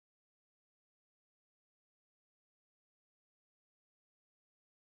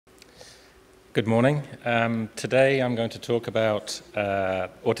Good morning. Today I'm going to talk about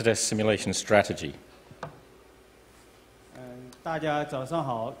Autodesk simulation strategy. 大家早上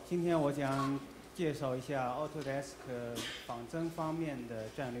好，今天我将介绍一下 Autodesk 仿真方面的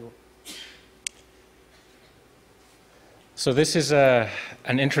战略。So this is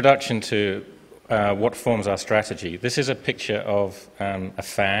an introduction to what forms our strategy. This is a picture of a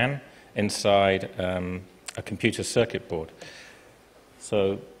fan inside a computer circuit board.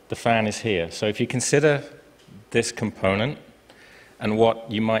 So the fan is here. So if you consider this component and what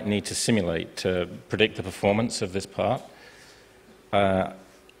you might need to simulate to predict the performance of this part,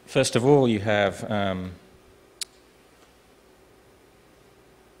 first of all you have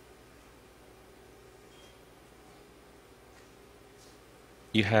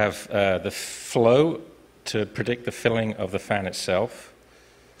the flow to predict the filling of the fan itself.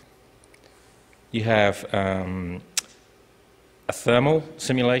 You have a thermal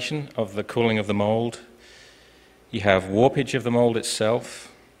simulation of the cooling of the mold. You have warpage of the mold itself.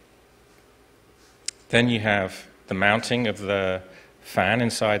 Then you have the mounting of the fan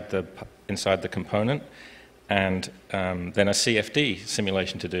inside the component, and then a CFD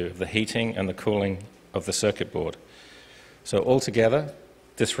simulation to do of the heating and the cooling of the circuit board. So altogether,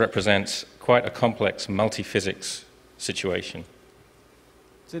 this represents quite a complex multi-physics situation.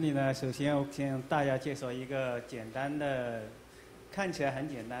 这里呢，首先我向大家介绍一个简单的。 看起来很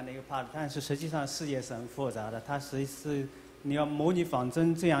简单的一个 part， 但是实际上世界是很复杂的。它实际是你要模拟仿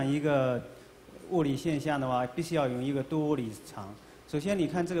真这样一个物理现象的话，必须要用一个多物理场。首先，你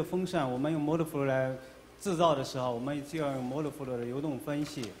看这个风扇，我们用 model flow 来制造的时候，我们就要用 model flow 的流动分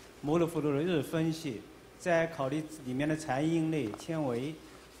析、model flow 的热分析，再考虑里面的残应类、纤维，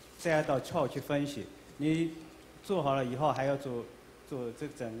再到壳去分析。你做好了以后，还要做这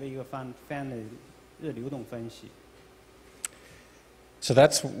整个一个 fan 的热流动分析。 So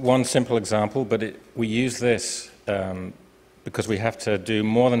that's one simple example, but we use this because we have to do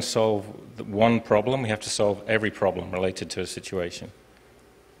more than solve one problem. We have to solve every problem related to a situation.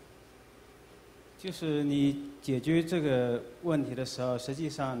 就是你解决这个问题的时候，实际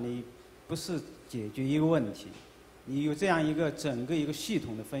上你不是解决一个问题，你有这样一个整个一个系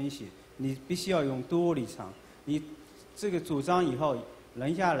统的分析，你必须要用多物理场。你这个主张以后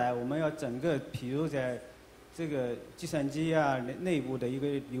人下来，我们要整个，比如在 这个计算机啊，内部的一个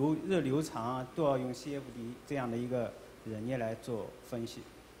热流场啊，都要用 CFD 这样的一个人也来做分析。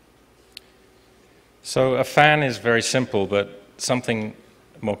So a fan is very simple, but something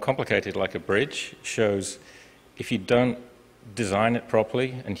more complicated like a bridge shows if you don't design it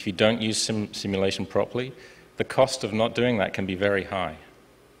properly and if you don't use simulation properly, the cost of not doing that can be very high.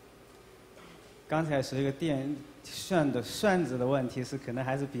 刚才是一个算子的问题，是可能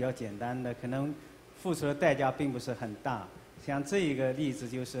还是比较简单的，可能 付出的代价并不是很大，像这一个例子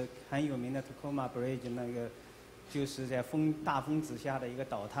就是很有名的 Tacoma Bridge 那个，就是在大风之下的一个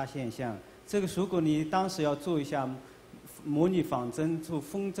倒塌现象。这个如果你当时要做一下模拟仿真做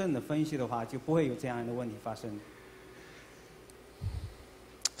风震的分析的话，就不会有这样的问题发生。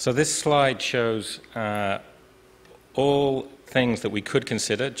So this slide shows all things that we could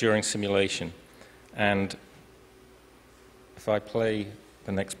consider during simulation, and if I play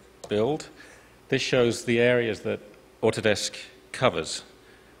the next build. This shows the areas that Autodesk covers.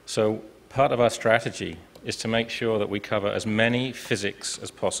 So part of our strategy is to make sure that we cover as many physics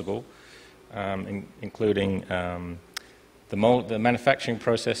as possible, including the manufacturing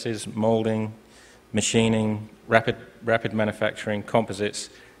processes, molding, machining, rapid manufacturing, composites,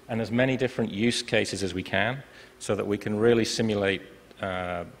 and as many different use cases as we can, so that we can really simulate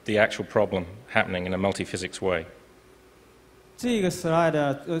the actual problem happening in a multi-physics way. 这个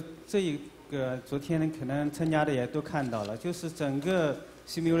slide 昨天可能参加的也都看到了，就是整个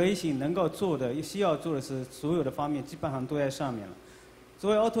simulation 能够做的、需要做的是所有的方面基本上都在上面了。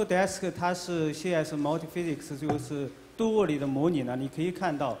作为 Autodesk， 它是现在是 multi-physics， 就是多物理的模拟呢。你可以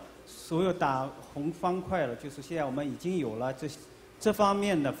看到所有打红方块了，就是现在我们已经有了这方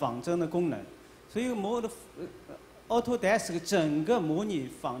面的仿真的功能。所以Autodesk 整个模拟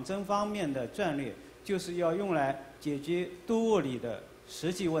仿真方面的战略，就是要用来解决多物理的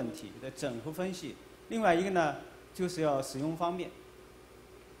实际问题的整合分析，另外一个呢，就是要使用方便。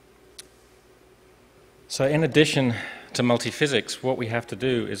So in addition to multi-physics, what we have to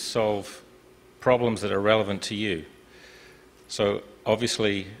do is solve problems that are relevant to you. So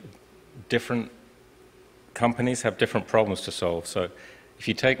obviously, different companies have different problems to solve. So if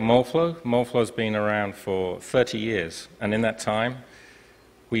you take Moleflow's been around for 30 years, and in that time,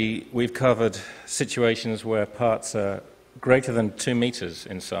 we've covered situations where parts are greater than 2 meters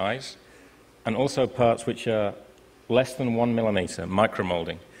in size, and also parts which are less than 1 millimeter,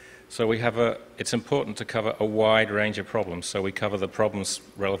 micromolding. So it's important to cover a wide range of problems, so we cover the problems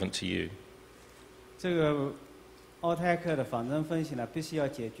relevant to you. 这个 Autodesk 的仿真分析呢，必须要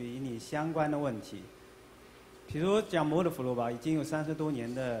解决与你相关的问题。比如讲 Model Flow 吧，已经有30多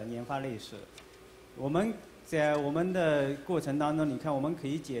年的研发历史。我们在我们的过程当中，你看我们可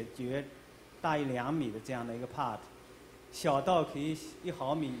以解决大于2米的这样的一个 part， 小到可以1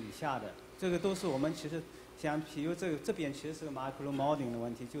毫米以下的，这个都是我们其实像比如这边其实是个 micro modeling 的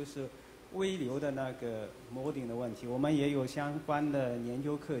问题，就是微流的那个 modeling 的问题，我们也有相关的研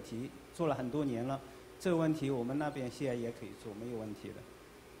究课题，做了很多年了。这个问题我们那边现在也可以做，没有问题的。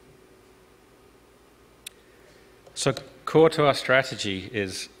So core to our strategy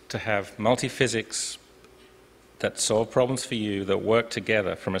is to have multi-physics that solve problems for you that work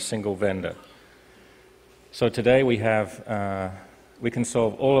together from a single vendor. So today we can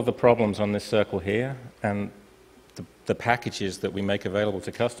solve all of the problems on this circle here, and the packages that we make available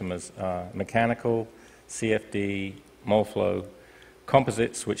to customers are mechanical, CFD, MoldFlow,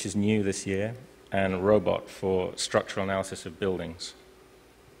 composites, which is new this year, and robot for structural analysis of buildings.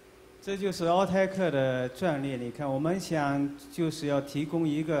 这就是 Autodesk 的战略。你看，我们想就是要提供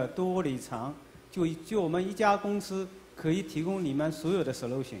一个多里长，就我们一家公司可以提供你们所有的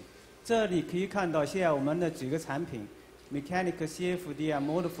solution。这里可以看到现在我们的几个产品 ，mechanical CFD 啊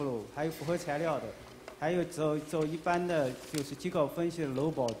 ，MoldFlow， 还有复合材料的，还有走一般的就是机构分析的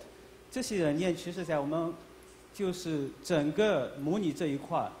robot， 这些软件其实在我们就是整个模拟这一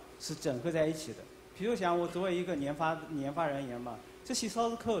块是整合在一起的。比如像我作为一个研发人员嘛，这些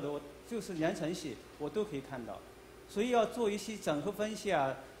source code 我就是原程序我都可以看到，所以要做一些整合分析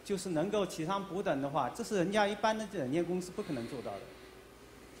啊，就是能够起上补等的话，这是人家一般的软件公司不可能做到的。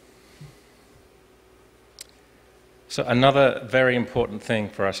So another very important thing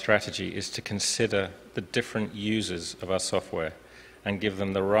for our strategy is to consider the different users of our software and give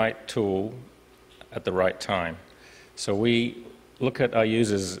them the right tool at the right time. So we look at our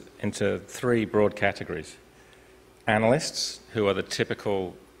users into 3 broad categories. Analysts, who are the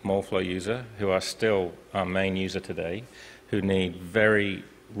typical MoldFlow user, who are still our main user today, who need very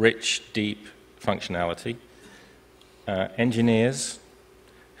rich, deep functionality. Engineers,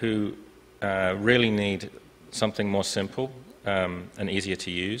 who really need something more simple and easier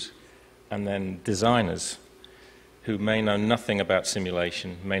to use. And then designers, who may know nothing about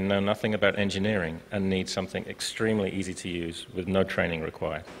simulation, may know nothing about engineering, and need something extremely easy to use with no training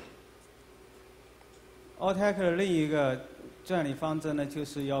required. Autodesk 的另一个战略方针呢，就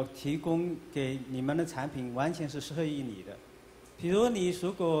是要提供给你们的产品完全是适合于你的。比如你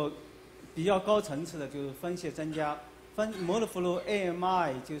如果比较高层次的，就是分析增加，MoldFlow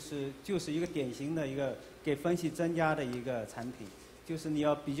AMI 就是一个典型的一个给分析增加的一个产品，就是你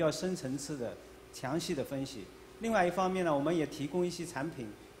要比较深层次的、详细的分析。另外一方面呢，我们也提供一些产品，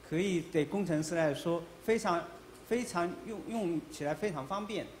可以对工程师来说非常用起来非常方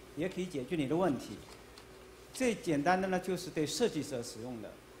便，也可以解决你的问题。最简单的呢，就是对设计者使用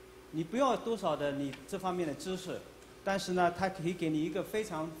的，你不要多少的你这方面的知识，但是呢，它可以给你一个非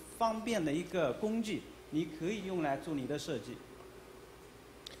常方便的一个工具，你可以用来做你的设计。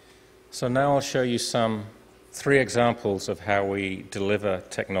So now I'll show you 3 examples of how we deliver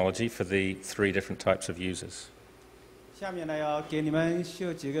technology for the 3 different types of users. 下面呢，要给你们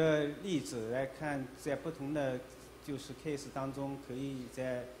秀几个例子来看，在不同的就是 case 当中，可以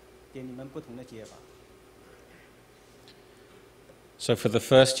再给你们不同的解法。So for the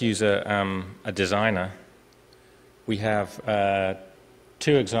first user, a designer, we have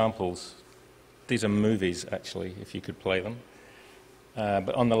 2 examples. These are movies, actually, if you could play them.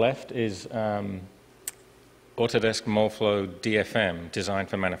 But on the left is Autodesk MoldFlow DFM, Design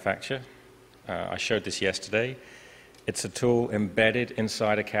for Manufacture. I showed this yesterday. It's a tool embedded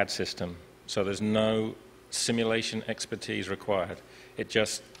inside a CAD system, so there's no simulation expertise required. It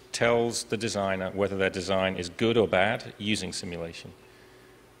just tells the designer whether their design is good or bad using simulation.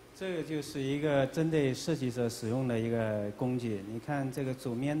 这个就是一个针对设计者使用的一个工具。你看这个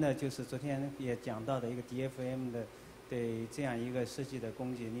左面的，就是昨天也讲到的一个 DFM 的对这样一个设计的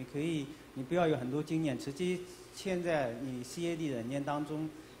工具。你不要有很多经验，直接嵌在你 CAD 软件当中，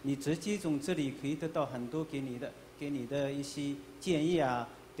你直接从这里可以得到很多给你的一些建议啊，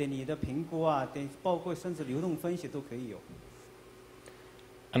对你的评估啊，对包括甚至流动分析都可以有。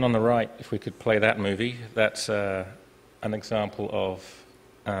And on the right, if we could play that movie, that's an example of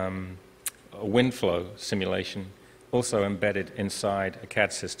a wind flow simulation, also embedded inside a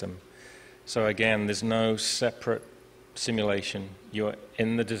CAD system. So again, there's no separate simulation. You're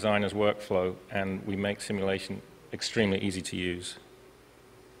in the designer's workflow, and we make simulation extremely easy to use.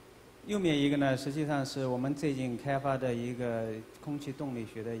 右面一个呢，实际上是我们最近开发的一个空气动力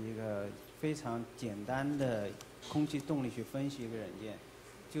学的一个非常简单的空气动力学分析一个软件。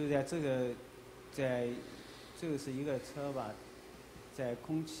就在这个是一个车吧，在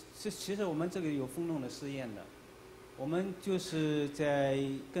空气，其实我们这个有风洞的试验的，我们就是在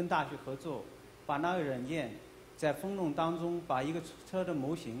跟大学合作，把那个软件在风洞当中把一个车的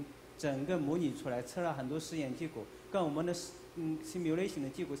模型整个模拟出来，测了很多实验结果，跟我们的simulation 的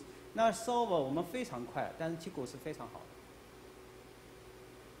结果。那 solver 我们非常快，但是结果是非常好的。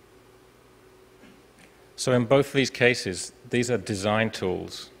So in both these cases, these are design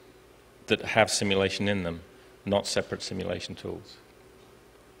tools that have simulation in them, not separate simulation tools.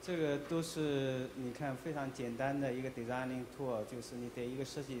 这个都是你看非常简单的一个 designing tool， 就是你对一个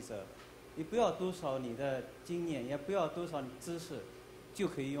设计者，你不要多少你的经验，也不要多少知识，就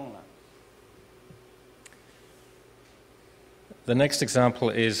可以用了。The next example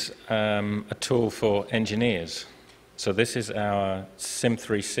is a tool for engineers. So this is our Sim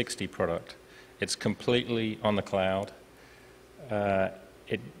 360 product. It's completely on the cloud.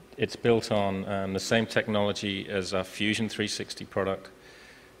 It's built on the same technology as our Fusion 360 product.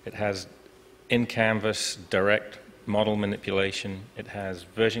 It has in-canvas direct model manipulation. It has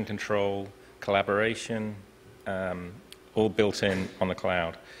version control, collaboration, all built in on the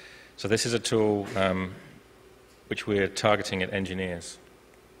cloud. So this is a tool which we're targeting at engineers.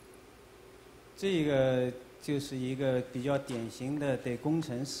 这个就是一个比较典型的对工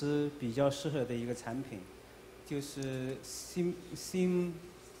程师比较适合的一个产品，就是 Sim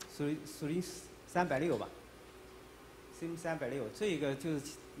 360吧 ，Sim 360，这个就是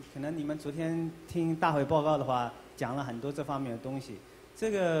可能你们昨天听大会报告的话，讲了很多这方面的东西。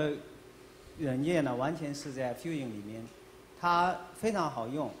这个软件呢，完全是在 Fusion 里面，它非常好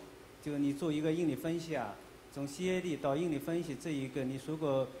用，就是你做一个应力分析啊。从 CAD 到应力分析这一个，你如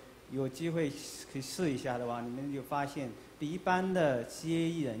果有机会可以试一下的话，你们就发现比一般的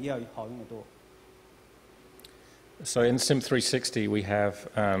CAE 人要好用得多。So in Sim 360 we have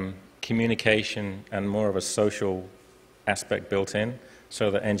communication and more of a social aspect built in, so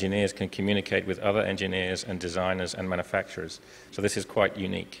that engineers can communicate with other engineers and designers and manufacturers. So this is quite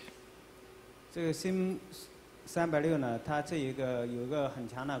unique. 这个 Sim 360呢，它这一个有一个很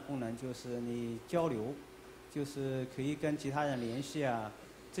强的功能，就是你交流。就是可以跟其他人联系啊，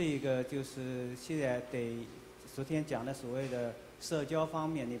这一个就是现在得昨天讲的所谓的社交方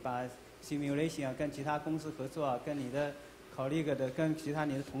面，你把 simulation 啊跟其他公司合作啊，跟你的colleague的跟其他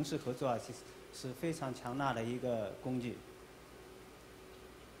你的同事合作啊，是非常强大的一个工具。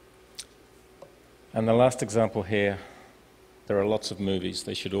And the last example here, there are lots of movies,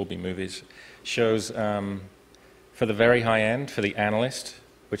 they should all be movies, shows for the very high end, for the analyst,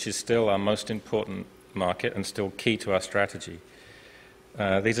 which is still our most important market and still key to our strategy.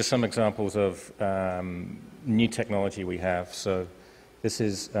 These are some examples of new technology we have. So this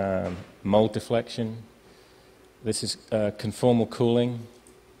is mold deflection. This is conformal cooling.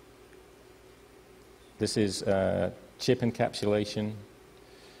 This is chip encapsulation.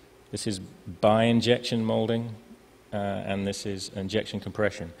 This is bi-injection molding. And this is injection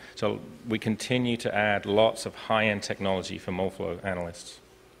compression. So we continue to add lots of high-end technology for mold flow analysts.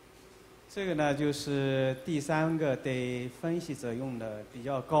 这个呢，就是第三个对分析者用的比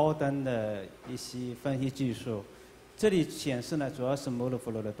较高端的一些分析技术。这里显示呢，主要是 mold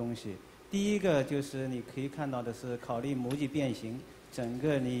flow 的东西。第一个就是你可以看到的是考虑模具变形，整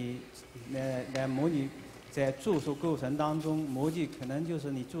个你来模拟在注塑过程当中，模具可能就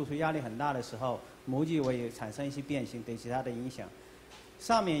是你注塑压力很大的时候，模具会产生一些变形，对其他的影响。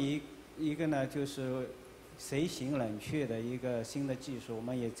上面一个呢，就是随行冷却的一个新的技术，我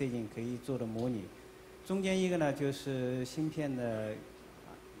们也最近可以做的模拟。中间一个呢，就是芯片的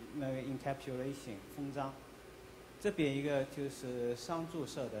那个 encapsulation 封装。这边一个就是双注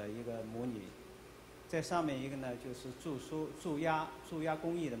射的一个模拟，在上面一个呢就是注压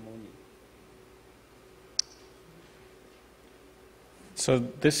工艺的模拟。So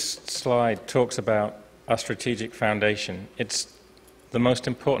this slide talks about our strategic foundation. It's the most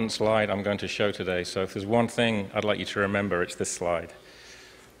important slide I'm going to show today. So if there's one thing I'd like you to remember, it's this slide.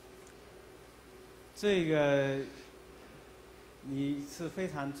 这个你是非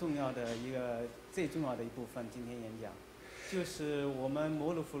常重要的一个最重要的一部分。今天演讲就是我们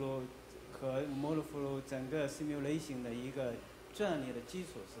模拟flow和模拟flow整个 simulation 的一个专业的基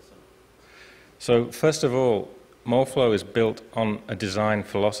础是什么 So first of all, MoldFlow is built on a design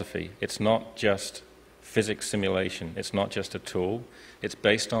philosophy. It's not just physics simulation. It's not just a tool. It's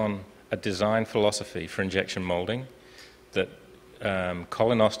based on a design philosophy for injection molding that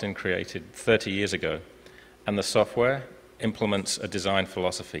Colin Austin created 30 years ago. And the software implements a design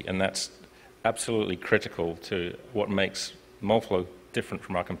philosophy, and that's absolutely critical to what makes Moleflow different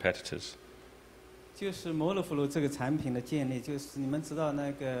from our competitors. 就是摩洛弗鲁这个产品的建立，就是你们知道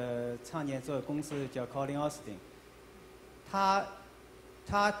那个创建这个公司叫 Colin Austin， 他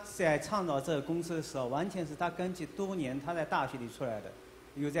在创造这个公司的时候，完全是他根据多年他在大学里出来的，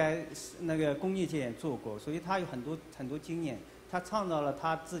有在那个工业界也做过，所以他有很多经验。他创造了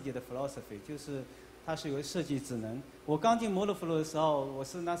他自己的 philosophy， 就是他是有设计职能。我刚进摩洛弗鲁的时候，我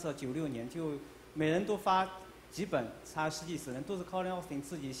是那时候96年，就每人都发几本他设计职能，都是 Colin Austin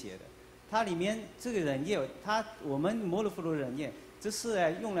自己写的。它里面这个软件，我们摩洛弗鲁软件，这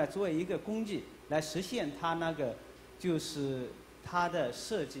是用来作为一个工具来实现它那个就是它的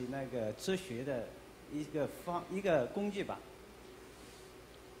设计那个哲学的一个工具吧。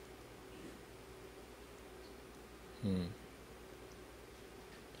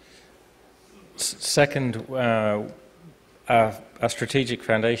Second, our strategic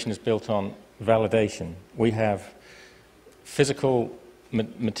foundation is built on validation. We have physical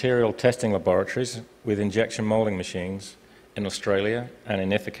material testing laboratories with injection molding machines in Australia and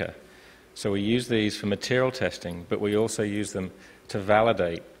in Ithaca. So we use these for material testing, but we also use them to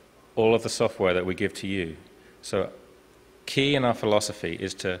validate all of the software that we give to you. So key in our philosophy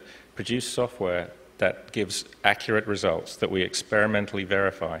is to produce software that gives accurate results that we experimentally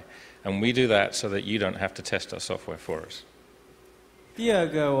verify. And we do that so that you don't have to test our software for us. 第二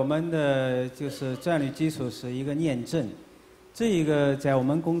个，我们的就是战略基础是一个验证。这一个在我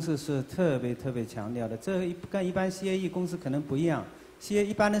们公司是特别强调的，这跟一般 CAE 公司可能不一样。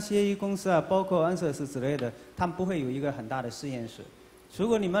一般的 CAE 公司啊，包括安瑟斯之类的，他们不会有一个很大的实验室。如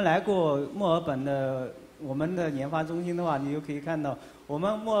果你们来过墨尔本的我们的研发中心的话，你就可以看到，我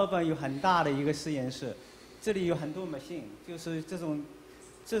们墨尔本有很大的一个实验室，这里有很多 machine， 就是这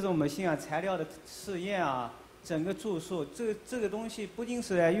种 machine 啊，材料的试验啊，整个住宿，这个东西不仅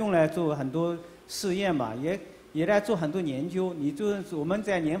是用来做很多试验嘛，也来做很多研究。我们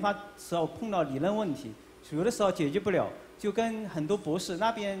在研发时候碰到理论问题，有的时候解决不了，就跟很多博士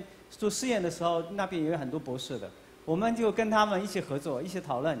那边做试验的时候，那边也有很多博士的，我们就跟他们一起合作，一起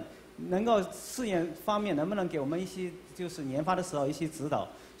讨论，能够试验方面能不能给我们一些就是研发的时候一些指导。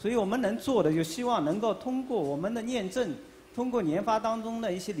所以我们能做的就希望能够通过我们的验证，通过研发当中的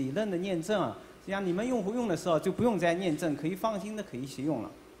一些理论的验证啊，这样你们用户用的时候就不用再验证，可以放心的可以一起用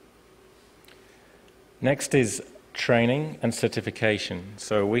了。Next is training and certification.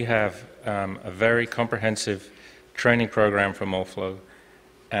 So we have a very comprehensive training program for Moleflow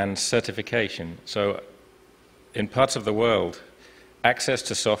and certification. So in parts of the world, access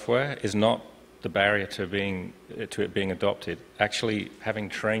to software is not the barrier to it being adopted. Actually, having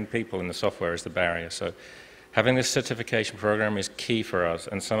trained people in the software is the barrier. So having this certification program is key for us,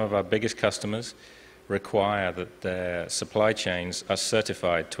 and some of our biggest customers require that their supply chains are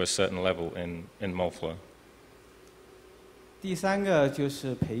certified to a certain level in Moleflow. 第三个就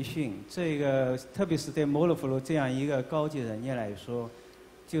是培训，这个特别是对摩洛弗鲁这样一个高级软件来说，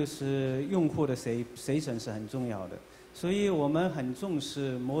就是用户的水准是很重要的，所以我们很重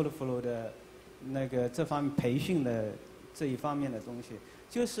视摩洛弗鲁的那个这方面培训的这一方面的东西。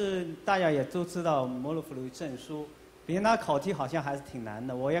就是大家也都知道摩洛弗鲁证书，别人那考题好像还是挺难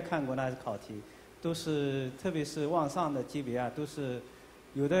的，我也看过那考题，都是特别是往上的级别啊，都是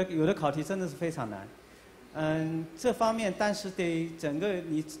有的考题真的是非常难。这方面，但是对整个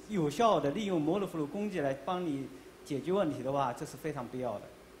你有效的利用摩洛弗鲁工具来帮你解决问题的话，这是非常必要的。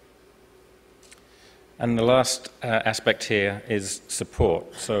And the last aspect here is support.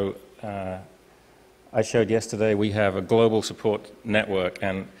 So I showed yesterday we have a global support network,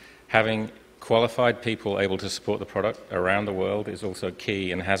 and having qualified people able to support the product around the world is also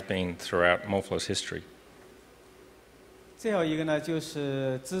key and has been throughout Moleflow's history. 最后一个呢，就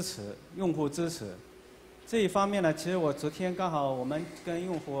是支持用户支持。这一方面呢，其实我昨天刚好我们跟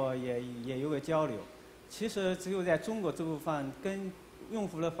用户也有个交流。其实只有在中国这部分跟用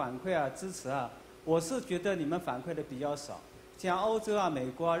户的反馈啊、支持啊，我是觉得你们反馈的比较少。像欧洲啊、美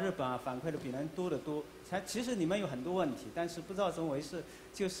国啊、日本啊，反馈的比人多得多。其实你们有很多问题，但是不知道怎么回事，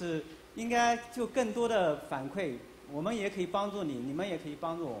就是应该就更多的反馈，我们也可以帮助你，你们也可以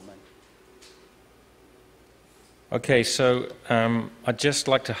帮助我们。Okay, so I'd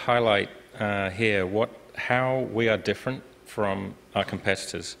just like to highlight here how we are different from our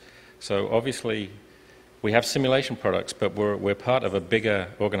competitors. So obviously, we have simulation products, but we're part of a bigger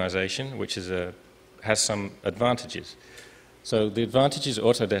organization, which has some advantages. So the advantages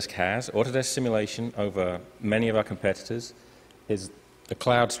Autodesk has, Autodesk simulation over many of our competitors, is the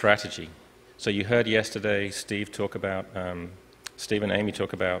cloud strategy. So you heard yesterday Steve and Amy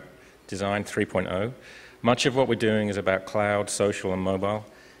talk about Design 3.0. Much of what we're doing is about cloud, social, and mobile.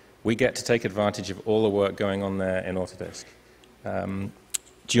 We get to take advantage of all the work going on there in Autodesk.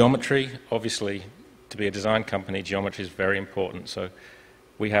 Geometry, obviously, to be a design company, geometry is very important. So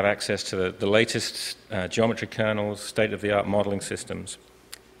we have access to the latest geometry kernels, state-of-the-art modeling systems.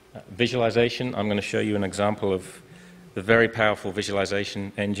 Visualization, I'm going to show you an example of the very powerful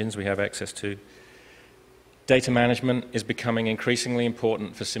visualization engines we have access to. Data management is becoming increasingly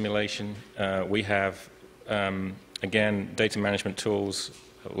important for simulation. We have, again, data management tools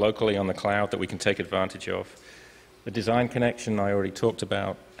locally on the cloud that we can take advantage of. The design connection I already talked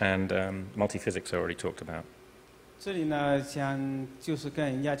about, and multi-physics I already talked about. 这里呢，就是跟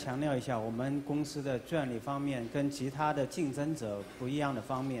人家强调一下，我们公司的专利方面跟其他的竞争者不一样的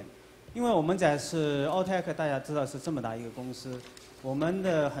方面，因为我们是 Autodesk， 大家知道是这么大一个公司，我们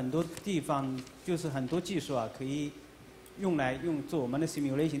的很多地方就是很多技术啊，可以用做我们的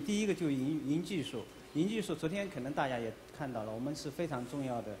simulation。第一个就是云技术，云技术昨天可能大家也看到了，我们是非常重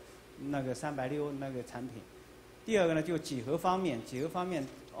要的那个360那个产品。第二个呢，就几何方面，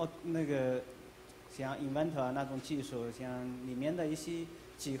那个像 Inventor 那种技术，像里面的一些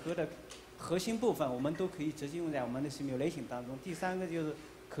几何的核心部分，我们都可以直接用在我们的 simulation 当中。第三个就是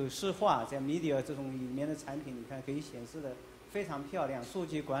可视化，在 Media 这种里面的产品，你看可以显示的非常漂亮，数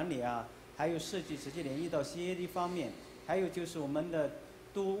据管理啊，还有设计直接联系到 CAD 方面，还有就是我们的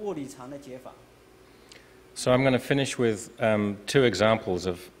多物理场的解法。So I'm going to finish with 2 examples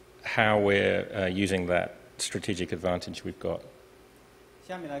of how we're using that strategic advantage we've got.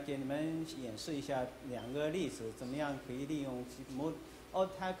 下面呢，给你们演示一下2个例子，怎么样可以利用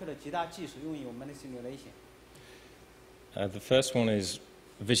Autodesk 的极大技术用于我们的 simulation。The first one is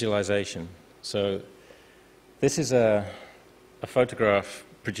visualization. So this is a photograph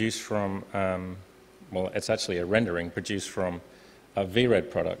produced from, well, it's actually a rendering produced from a VRED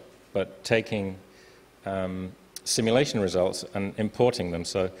product, but taking simulation results and importing them.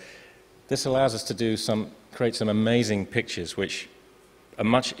 So this allows us to create some amazing pictures which are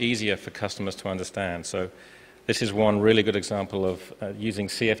much easier for customers to understand. So this is one really good example of using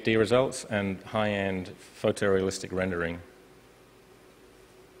CFD results and high-end photorealistic rendering.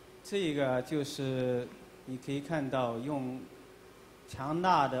 这个就是你可以看到用强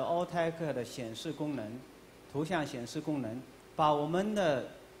大的 Autodesk 的显示功能，图像显示功能，把我们的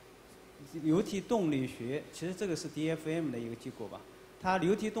流体动力学，其实这个是 DFM 的一个结果吧，它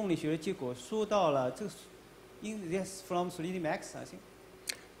流体动力学的结果输到了这个 Yes from 3D Max I think.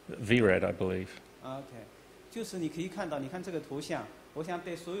 VRED, I believe. OK， 就是你可以看到，你看这个图像，我想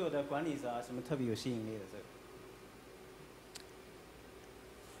对所有的管理者啊什么特别有吸引力的这个。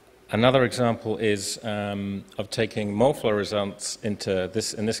Another example is of taking Morphler results into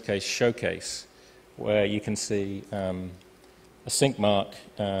this, in this case, Showcase, where you can see sink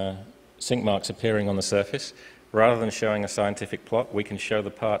marks appearing on the surface. Rather than showing a scientific plot, we can show the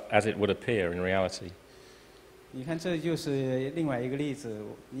part as it would appear in reality. 你看，这就是另外一个例子。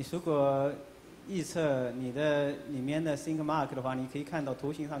你如果预测你的里面的 sink mark 的话，你可以看到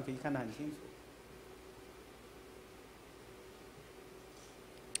图形上可以看得很清楚。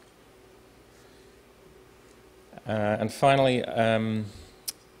And finally,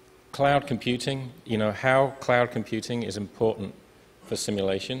 cloud computing. You know, how cloud computing is important for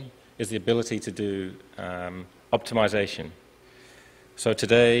simulation is the ability to do optimization. So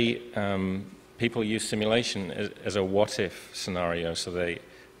today, people use simulation as a what-if scenario. So they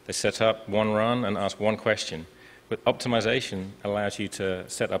set up one run and ask one question. But optimization allows you to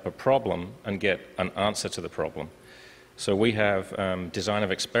set up a problem and get an answer to the problem. So we have design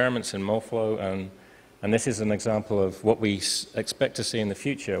of experiments in Morphlow, and this is an example of what we expect to see in the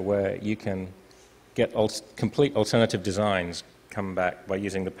future, where you can get complete alternative designs come back by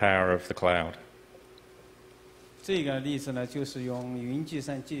using the power of the cloud. 这个例子呢，就是用云计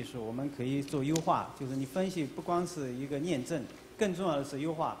算技术，我们可以做优化。就是你分析不光是一个验证，更重要的是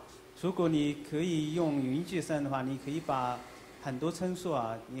优化。如果你可以用云计算的话，你可以把很多参数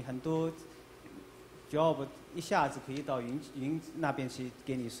啊，你很多 job 一下子可以到云那边去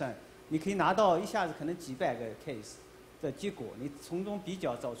给你算。你可以拿到一下子可能几百个 case 的结果，你从中比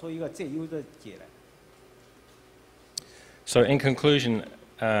较找出一个最优的解来。So in conclusion,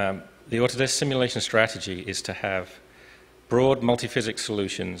 the Autodesk simulation strategy is to have broad multi-physics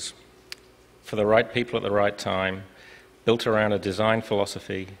solutions for the right people at the right time, built around a design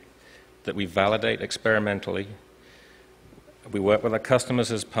philosophy that we validate experimentally. We work with our customers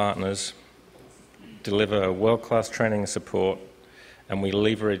as partners, deliver world-class training and support, and we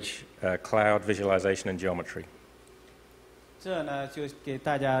leverage cloud visualization and geometry. 这呢，就给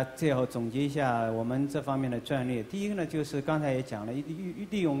大家最后总结一下我们这方面的战略。第一个呢，就是刚才也讲了，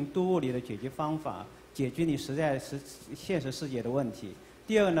利用多物理的解决方法，解决你现实世界的问题。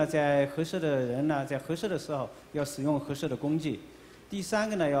第二个呢，在合适的人呢，在合适的时候要使用合适的工具。第三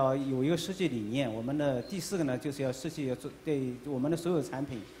个呢，要有一个设计理念。我们的第四个呢，就是要对我们的所有产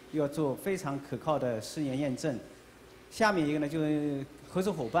品要做非常可靠的试验验证。下面一个呢，就是合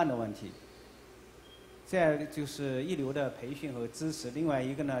作伙伴的问题。再就是一流的培训和支持。另外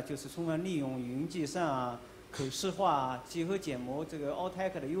一个呢，就是充分利用云计算啊、可视化啊、几何建模这个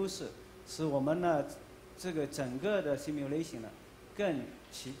Autodesk 的优势，使我们呢这个整个的 simulation 呢更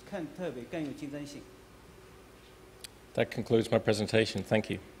特别更有竞争性。That concludes my presentation.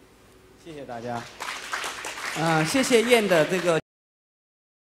 Thank you. 谢谢大家。谢谢燕的这个。